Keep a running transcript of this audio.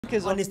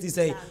Because honestly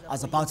say, I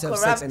was about to have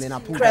corrupt sex and then I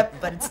pulled crap,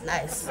 up. but it's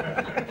nice.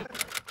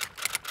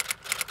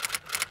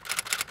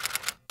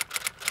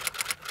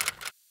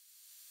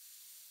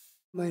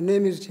 My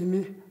name is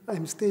Jimmy.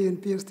 I'm staying in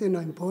Pearston.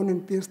 I'm born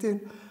in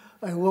Pearston.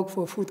 I work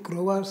for food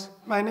growers.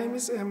 My name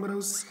is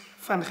Ambrose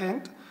van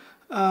Gent.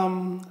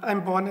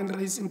 I'm born and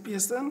raised in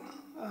Pearston.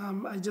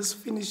 I just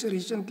finished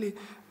recently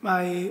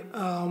my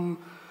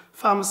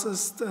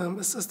pharmacist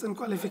assistant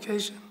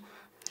qualification.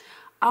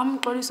 I'm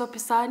Xoliswa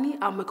Pisani.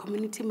 I'm a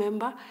community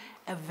member,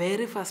 a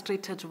very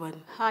frustrated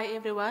one. Hi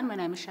everyone, my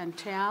name is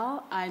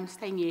Chantel. I'm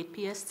staying here at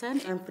Pearston.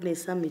 I'm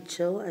Vanessa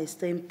Mitchell. I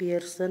stay in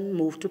Pearston,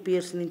 moved to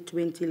Pearston in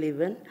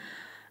 2011.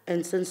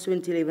 And since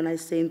 2011, I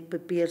stay in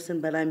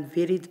Pearston, but I'm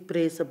very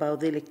depressed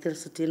about the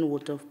electricity and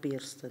water of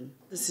Pearston.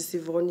 This is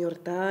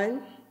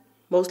Yvonne,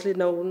 mostly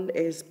known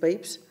as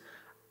Babes.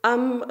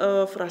 I'm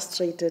a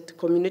frustrated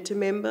community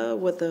member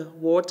with the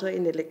water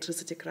and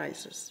electricity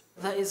crisis.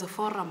 There is a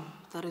forum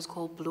that is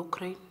called Blue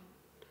Crane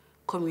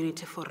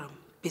Community Forum,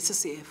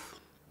 BCCF,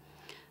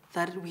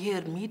 that we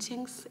had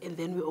meetings and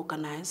then we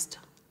organized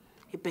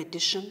a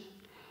petition.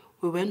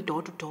 We went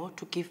door to door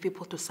to give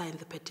people to sign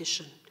the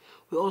petition.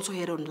 We also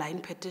had online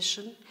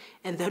petition,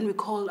 and then we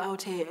called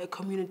out a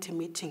community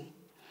meeting.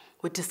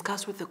 We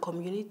discuss with the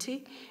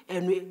community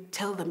and we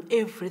tell them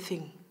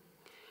everything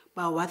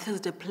about what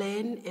is the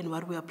plan and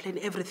what we are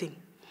planning, everything.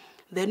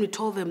 Then we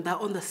told them that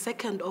on the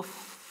 2nd of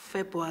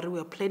February, we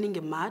are planning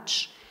a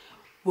march.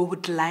 We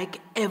would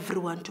like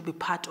everyone to be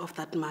part of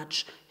that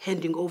march,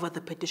 handing over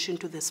the petition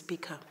to the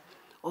speaker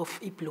of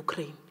Blue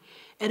Crane.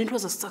 And it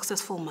was a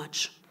successful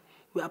march.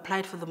 We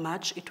applied for the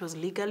march, it was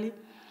legally,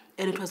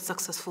 and it was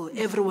successful.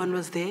 Everyone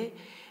was there.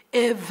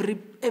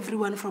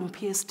 Everyone from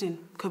Pearston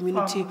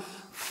community,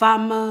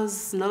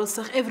 farmers,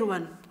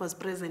 everyone was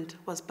present,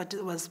 was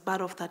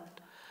part of that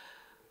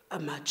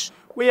march.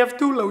 We have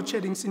 2 load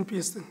sheddings in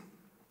Pearston.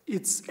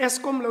 It's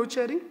Eskom load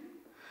shedding,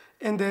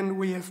 and then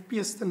we have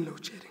Pearston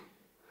load shedding.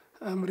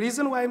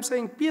 Reason why I'm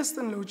saying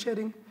Pearston load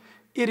shedding,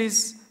 it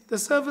is the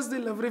service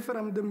delivery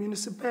from the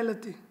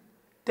municipality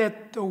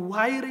that the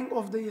wiring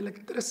of the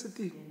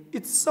electricity,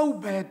 it's so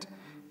bad.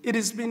 It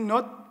has been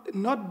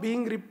not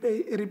being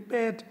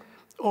repaired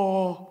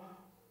or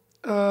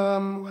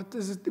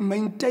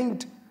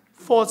maintained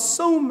for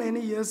so many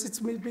years. It's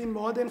been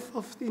more than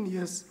 15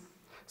 years.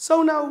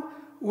 So now,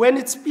 when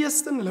it's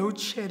Pearston load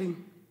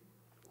shedding,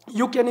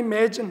 you can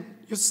imagine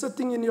you're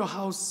sitting in your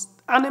house.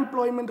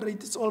 Unemployment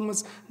rate is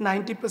almost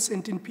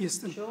 90% in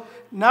Pearston. Sure.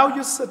 Now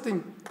you're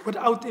sitting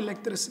without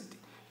electricity.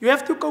 You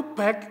have to go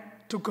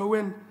back to go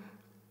and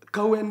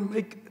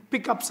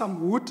pick up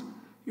some wood.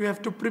 You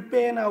have to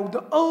prepare now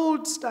the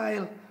old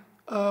style.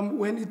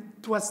 When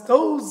it was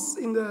those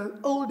in the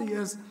old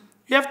years,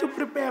 you have to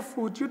prepare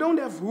food. You don't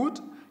have wood,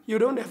 you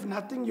don't have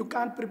nothing, you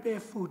can't prepare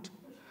food.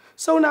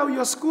 So now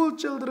your school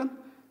children,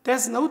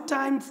 there's no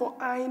time for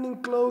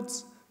ironing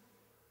clothes.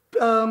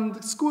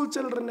 The school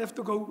children have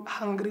to go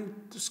hungry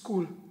to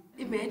school.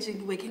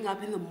 Imagine waking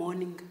up in the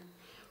morning.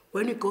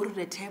 When you go to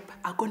the tap,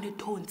 I'm going to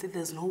tone, say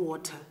there's no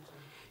water.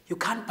 You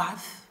can't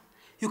bath,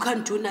 you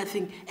can't do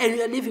nothing. And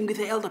you're living with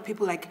the elder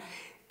people, like,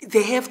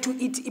 they have to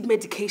eat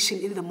medication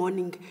in the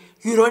morning.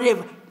 You don't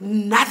have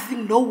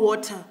nothing, no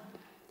water.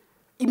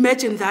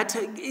 Imagine that.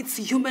 It's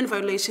a human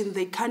violation.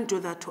 They can't do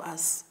that to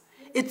us.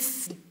 I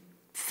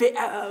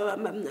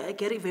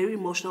get very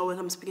emotional when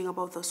I'm speaking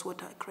about this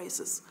water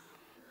crisis.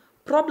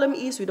 Problem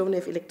is we don't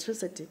have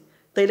electricity.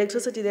 The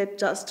electricity that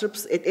just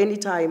trips at any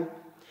time.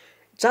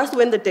 Just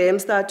when the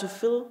dams start to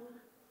fill,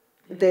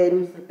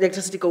 then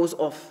electricity goes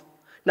off.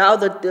 Now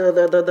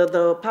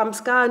the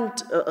pumps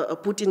can't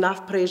put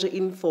enough pressure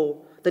in for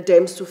the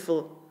dams to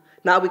fill.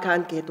 Now we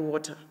can't get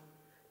water.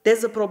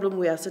 That's the problem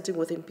we are sitting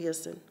with in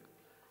Pearston.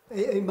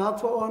 Ik maak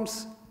voor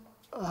ons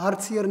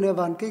hartseer, nee,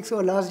 want kijk,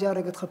 zo laatst jaar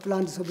heb ik het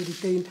gepland, zo bij die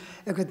tuin.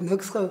 Ik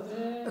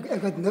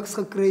heb niks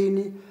gekregen,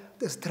 nie.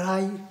 Het is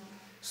draai.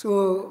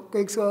 So,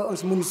 kijk, zo,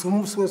 ons moet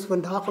zoom, zoals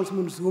vandaag, ons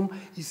moet zoom.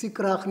 Je ziet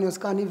graag niet, ons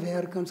kan niet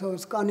werken. So,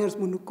 ons kan niet, ons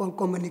moet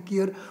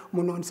communiceren,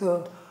 moet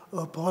onze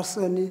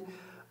bossen niet.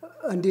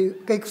 En die,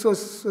 kijk,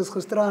 zoals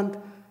gisterand,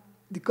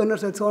 die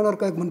kinders uit zonder,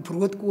 kijk, moet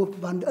brood koop,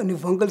 want in die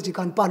winkels, je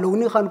kan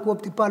palonie gaan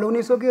koop. Die palonie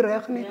is ook niet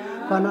recht, nie.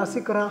 Want als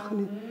ik graag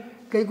niet.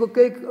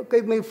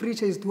 Kijk, mijn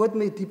fridge is dood,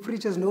 mijn diep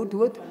fridge is nou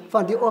dood.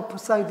 Van die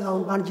upside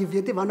down, want je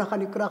weet niet, wanneer gaan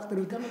die kracht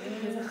eruit.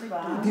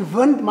 Die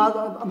wind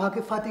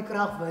vat die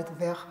kracht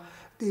weg.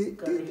 Die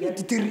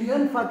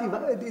regen vat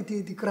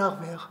die kracht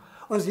weg.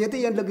 Ons weet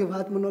eigenlijk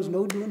wat we ons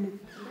nou doen.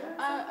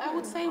 I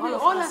would say we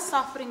all are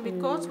suffering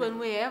because when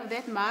we have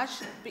that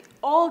march,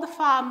 all the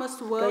farmers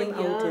were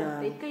here.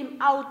 They came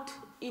out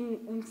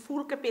in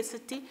full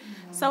capacity.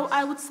 So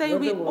I would say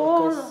we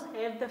all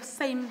have the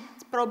same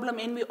problem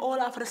and we all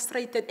are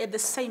frustrated at the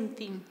same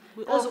thing.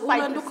 We all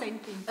fight the same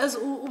thing. As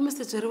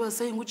Mr. Jerry was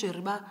saying,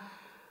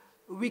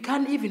 we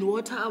can't even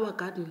water our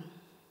garden.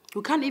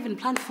 We can't even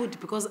plant food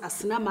because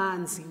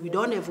we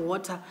don't have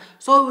water.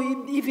 So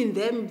even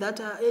them that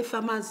are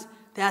farmers,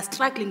 they are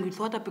struggling with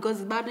water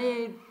because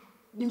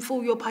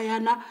imfuyo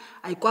phayana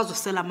ayikwazi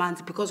usela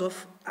amanzi because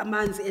of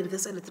amanzi and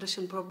this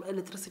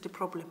electricity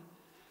problem.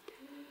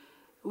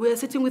 We are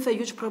sitting with a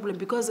huge problem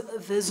because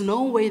there's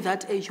no way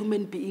that a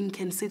human being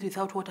can sit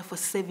without water for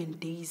 7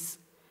 days.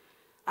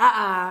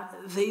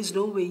 There is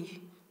no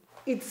way.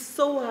 It's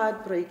so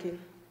heartbreaking.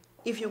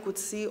 If you could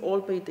see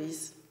all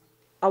paydays,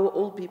 our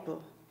old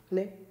people,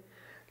 ne?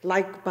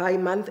 Like by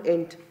month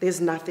end,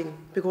 there's nothing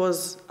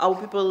because our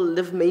people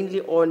live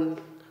mainly on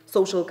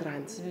social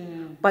grants.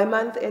 By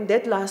month end,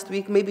 that last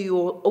week, maybe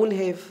you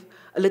only have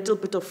a little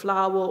bit of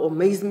flour or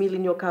maize meal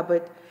in your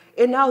cupboard.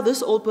 And now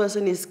this old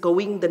person is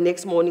going the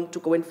next morning to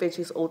go and fetch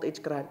his old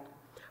age grant.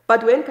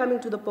 But when coming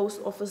to the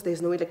post office,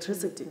 there's no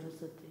electricity.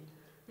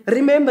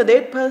 Remember,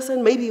 that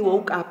person maybe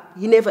woke up,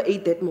 he never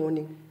ate that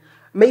morning.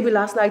 Maybe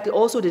last night he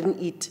also didn't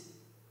eat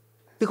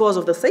because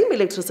of the same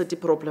electricity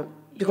problem.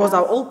 Because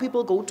our old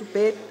people go to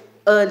bed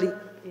early.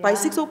 By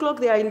 6 o'clock,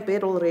 they are in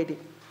bed already.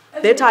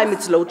 That time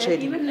it's load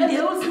shedding. And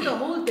they will sit the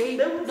whole day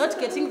not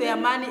getting their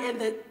money, and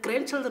the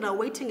grandchildren are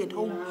waiting at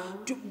home.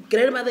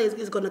 Grandmother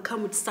is going to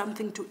come with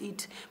something to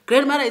eat.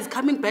 Grandmother is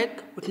coming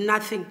back with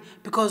nothing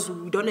because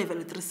we don't have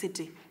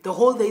electricity. The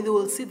whole day they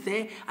will sit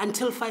there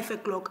until 5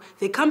 o'clock.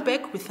 They come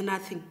back with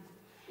nothing.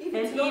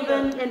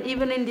 And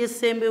even in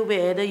December, we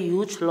had a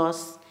huge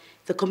loss,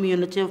 the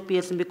community of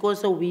Pearston,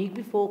 because a week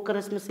before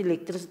Christmas,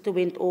 electricity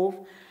went off.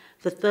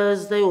 The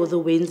Thursday or the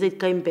Wednesday it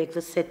came back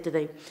the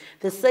Saturday.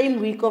 The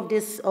same week of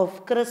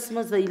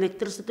Christmas, the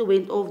electricity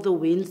went off the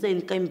Wednesday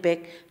and came back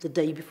the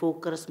day before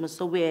Christmas.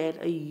 So we had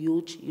a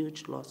huge,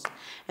 huge loss.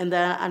 And the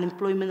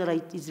unemployment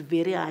rate is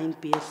very high in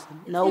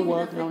Pearston. No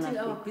work, no nothing.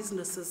 Our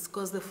businesses,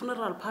 because the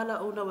funeral parlor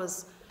owner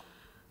was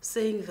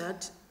saying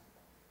that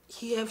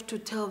he have to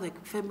tell the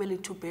family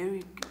to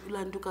bury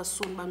Landuka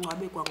soon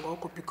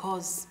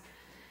because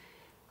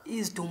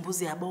is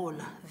Dumbuzi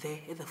Abola there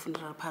at the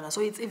funeral parlor.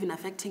 So it's even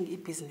affecting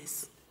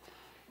business.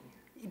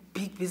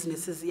 Big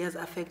businesses, yes,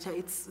 affect her.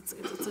 It's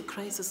a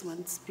crisis,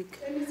 man. Speak.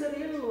 And it's a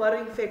real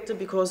worrying factor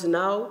because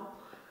now,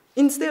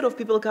 instead of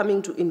people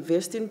coming to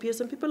invest in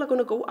Pearston, people are going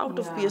to go out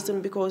of Pearston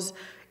because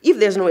if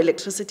there's no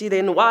electricity,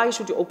 then why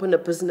should you open a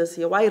business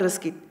here? Why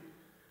risk it?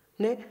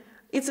 Ne?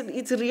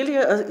 It's really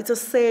a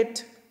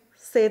sad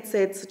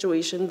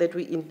situation that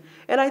we're in.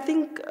 And I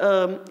think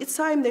it's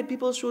time that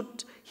people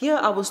should hear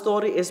our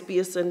story as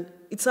Pearston.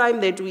 It's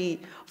time that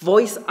we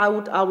voice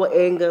out our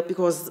anger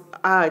because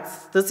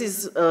this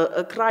is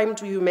a crime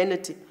to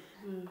humanity.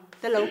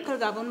 The local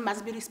government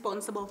must be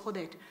responsible for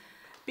that.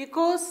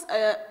 Because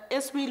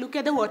as we look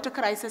at the water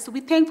crisis,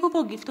 we're thankful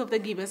for gift of the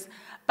givers,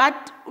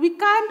 but we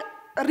can't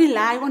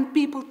rely on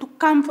people to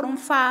come from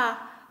far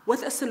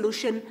with a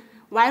solution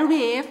while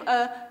we have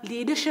a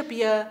leadership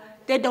here.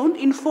 They don't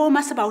inform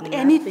us about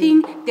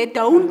anything. They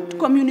don't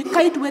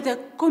communicate with the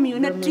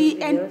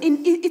community, and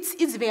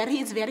it's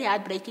very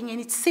heartbreaking, and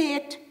it's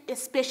sad,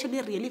 especially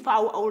really for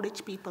our old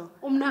age people.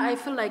 I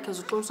feel like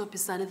as Xoliswa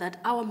Pisani that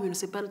our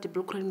municipality,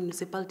 Blue Crane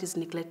Municipality, is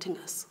neglecting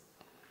us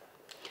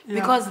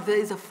because there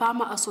is a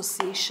farmer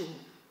association.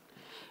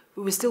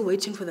 We were still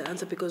waiting for the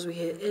answer because we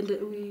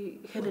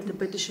had the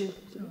petition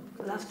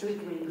last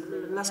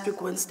week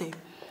Wednesday.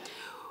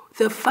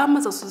 The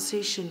farmers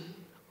association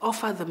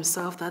offer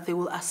themselves that they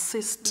will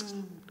assist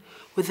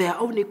with their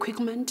own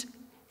equipment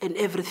and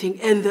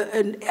everything, and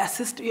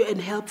assist you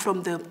and help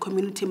from the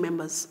community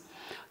members.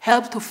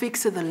 Help to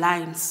fix the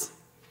lines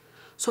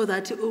so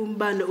that to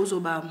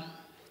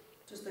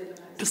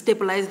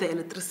stabilize the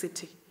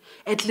electricity,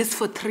 at least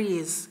for 3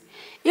 years.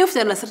 If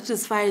the electricity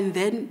is fine,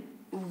 then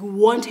we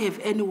won't have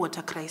any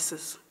water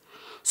crisis.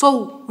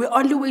 So we're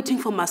only waiting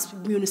for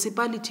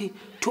municipality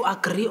to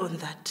agree on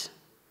that.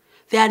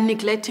 They are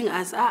neglecting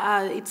us.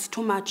 It's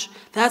too much.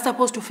 They are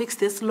supposed to fix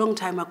this long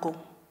time ago.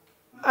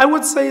 I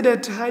would say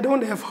that I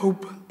don't have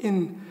hope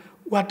in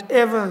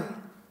whatever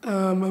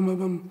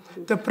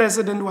the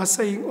president was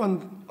saying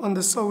on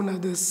the SONA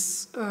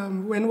this,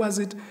 when was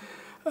it?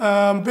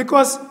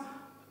 Because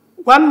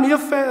one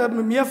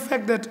mere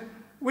fact that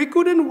we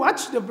couldn't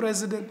watch the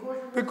president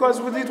because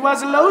it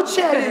was load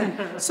shedding,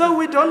 so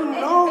we don't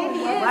know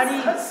what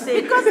he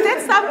said. Because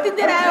that's something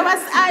that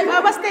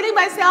I was telling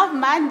myself,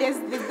 man,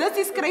 this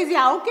is crazy.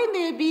 How can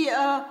there be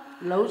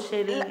load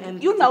shedding?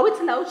 And you know it's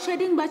load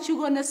shedding, but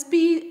you're gonna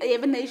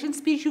have a nation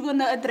speech. You're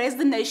gonna address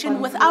the nation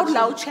without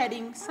load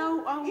shedding.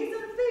 So it's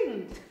a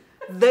thing.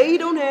 They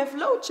don't have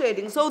load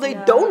shedding, so they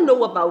don't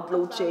know about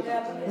load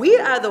shedding. We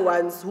are the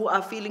ones who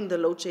are feeling the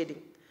load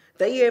shedding.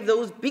 They have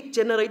those big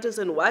generators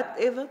and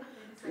whatever.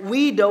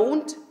 We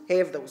don't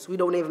have those. We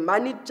don't have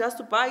money just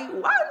to buy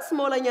one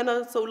small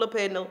solar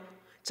panel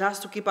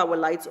just to keep our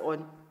lights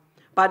on.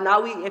 But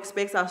now he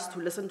expects us to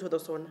listen to the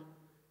SONA,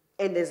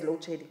 and there's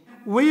load shedding.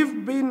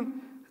 We've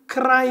been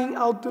crying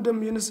out to the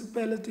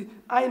municipality.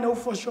 I know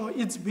for sure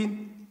it's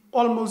been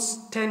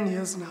almost 10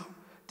 years now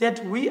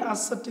that we are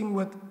sitting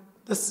with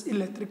this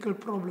electrical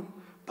problem.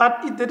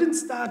 But it didn't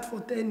start for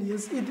 10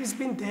 years. It has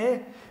been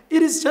there.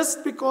 It is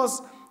just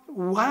because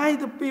why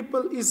the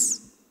people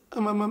is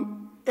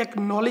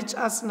acknowledge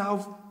us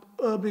now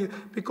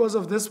because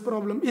of this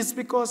problem is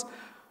because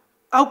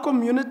our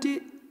community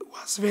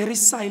was very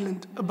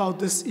silent about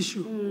this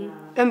issue.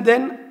 And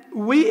then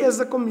we as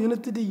a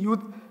community, the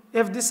youth,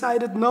 have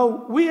decided,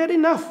 no, we had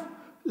enough.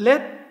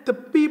 Let the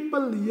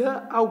people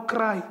hear our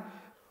cry.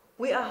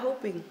 We are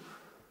hoping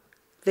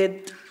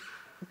that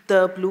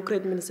the Blue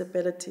Crane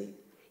Municipality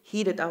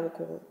heeded our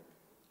call,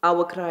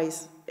 our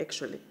cries,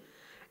 actually.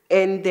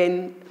 And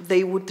then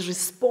they would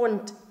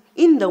respond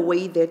in the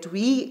way that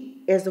we,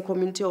 as the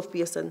community of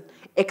Pearston,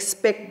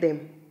 expect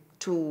them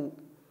to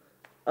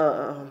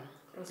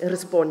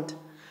respond.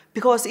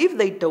 Because if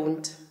they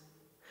don't,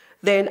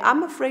 then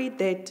I'm afraid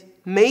that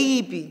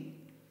maybe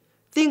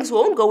things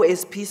won't go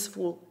as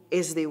peaceful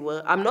as they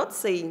were. I'm not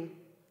saying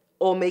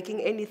or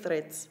making any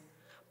threats,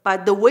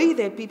 but the way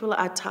that people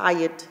are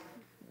tired,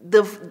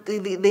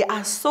 they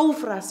are so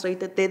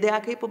frustrated that they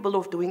are capable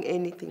of doing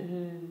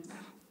anything.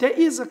 There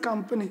is a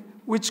company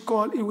which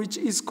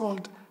is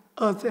called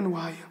Earth and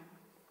Wire.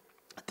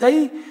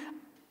 They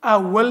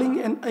are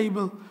willing and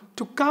able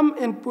to come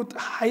and put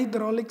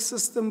hydraulic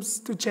systems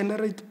to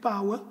generate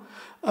power.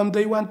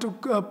 They want to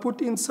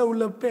put in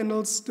solar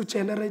panels to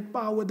generate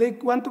power. They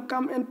want to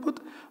come and put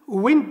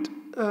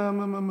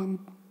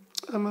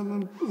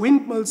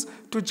windmills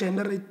to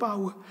generate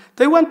power.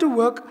 They want to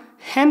work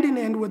hand in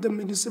hand with the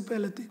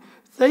municipality.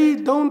 They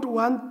don't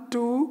want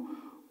to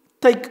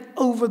take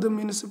over the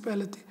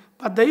municipality,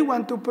 but they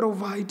want to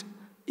provide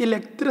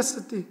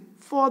electricity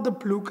for the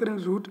Blue Crane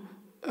Route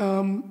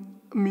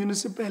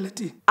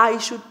Municipality. I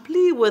should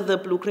plea with the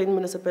Blue Crane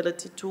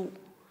Municipality to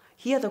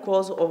hear the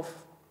calls of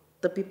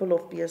the people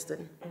of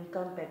Pearston. And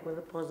come back with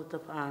a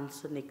positive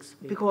answer next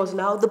week. Because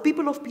now the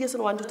people of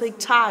Pearston want to take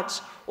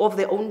charge of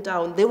their own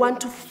town. They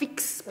want to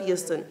fix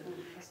Pearston.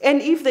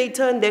 And if they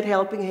turn that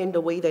helping hand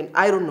away, then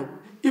I don't know.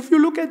 If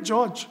you look at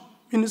George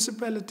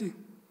Municipality,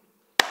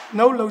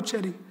 no load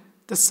shedding.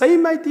 The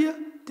same idea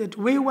that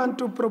we want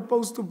to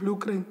propose to Blue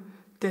Crane,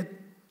 that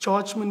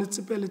George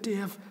Municipality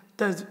have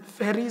the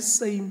very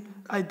same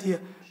idea,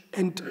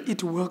 and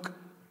it works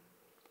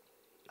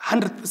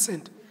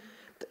 100%.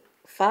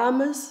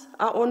 Farmers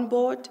are on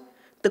board.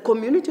 The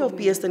community of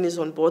Pearston is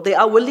on board. They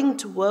are willing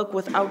to work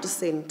without a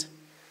cent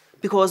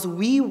because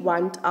we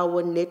want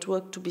our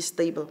network to be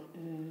stable.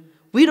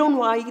 We don't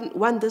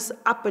want this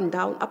up and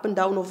down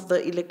of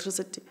the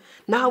electricity.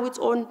 Now it's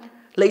on,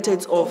 later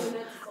it's off.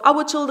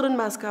 Our children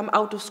must come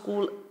out of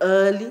school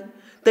early.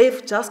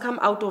 They've just come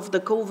out of the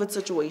COVID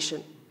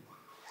situation.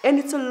 And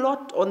it's a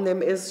lot on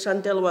them, as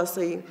Chantel was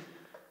saying.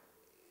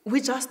 We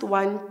just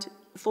want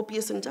for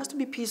Pearston just to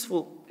be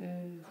peaceful.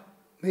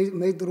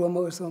 My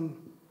droom is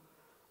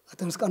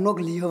dat ons kan ook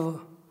lewe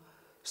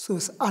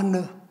soos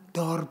ander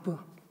dorpe.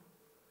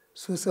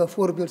 Soos 'n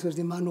voorbeeld soos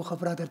die man nog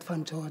gepraat het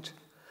van George.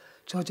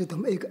 George het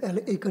hom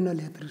ek kan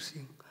letter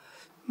sien.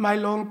 My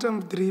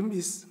long-term dream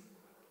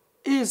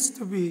is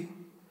to be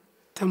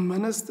the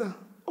Minister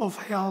of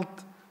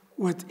Health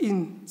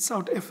within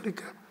South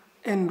Africa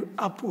and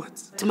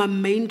upwards. My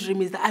main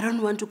dream is that I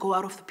don't want to go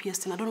out of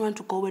Pearston. I don't want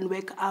to go and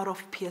work out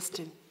of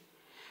Pearston.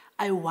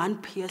 I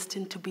want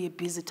Pearston to be a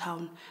busy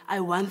town. I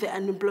want the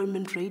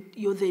unemployment rate,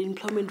 the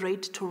employment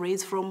rate to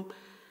raise from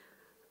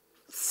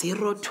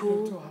 0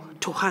 to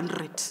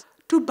 100.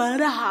 To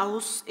build a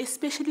house,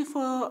 especially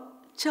for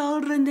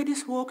children that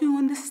is walking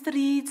on the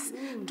streets,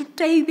 to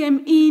take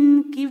them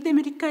in, give them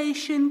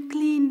education,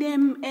 clean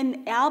them,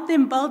 and help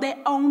them build their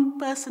own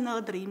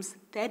personal dreams.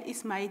 That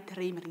is my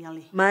dream,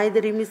 really. My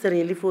dream is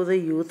really for the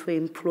youth, for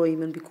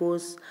employment,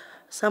 because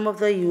some of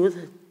the youth,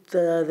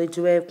 they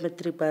do have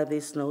matric, but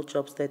there's no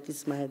jobs. That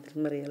is my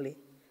dream, really.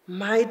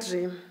 My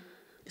dream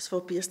is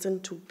for Pearston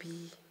to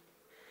be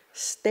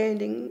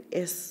standing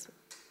as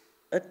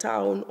a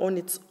town on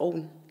its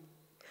own,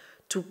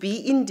 to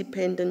be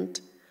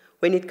independent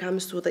when it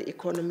comes to the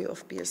economy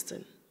of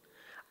Pearston.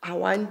 I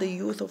want the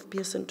youth of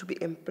Pearston to be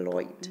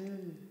employed.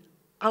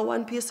 I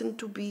want Pearston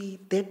to be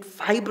that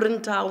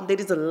vibrant town that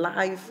is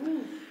alive.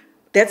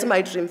 That's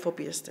my dream for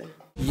Pearston.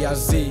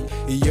 Yazi,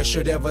 you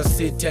should ever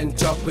sit and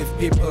talk with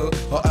people,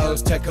 or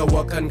else take a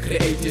walk and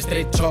create a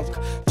straight talk.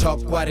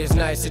 Talk what is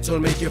nice, it will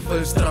make you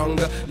feel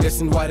stronger.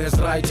 Listen what is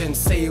right and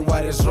say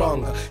what is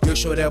wrong. You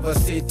should ever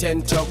sit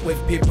and talk with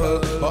people,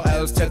 or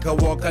else take a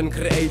walk and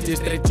create a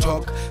straight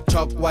talk.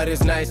 Talk what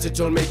is nice, it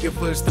will make you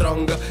feel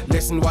stronger.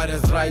 Listen what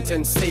is right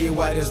and say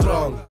what is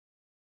wrong.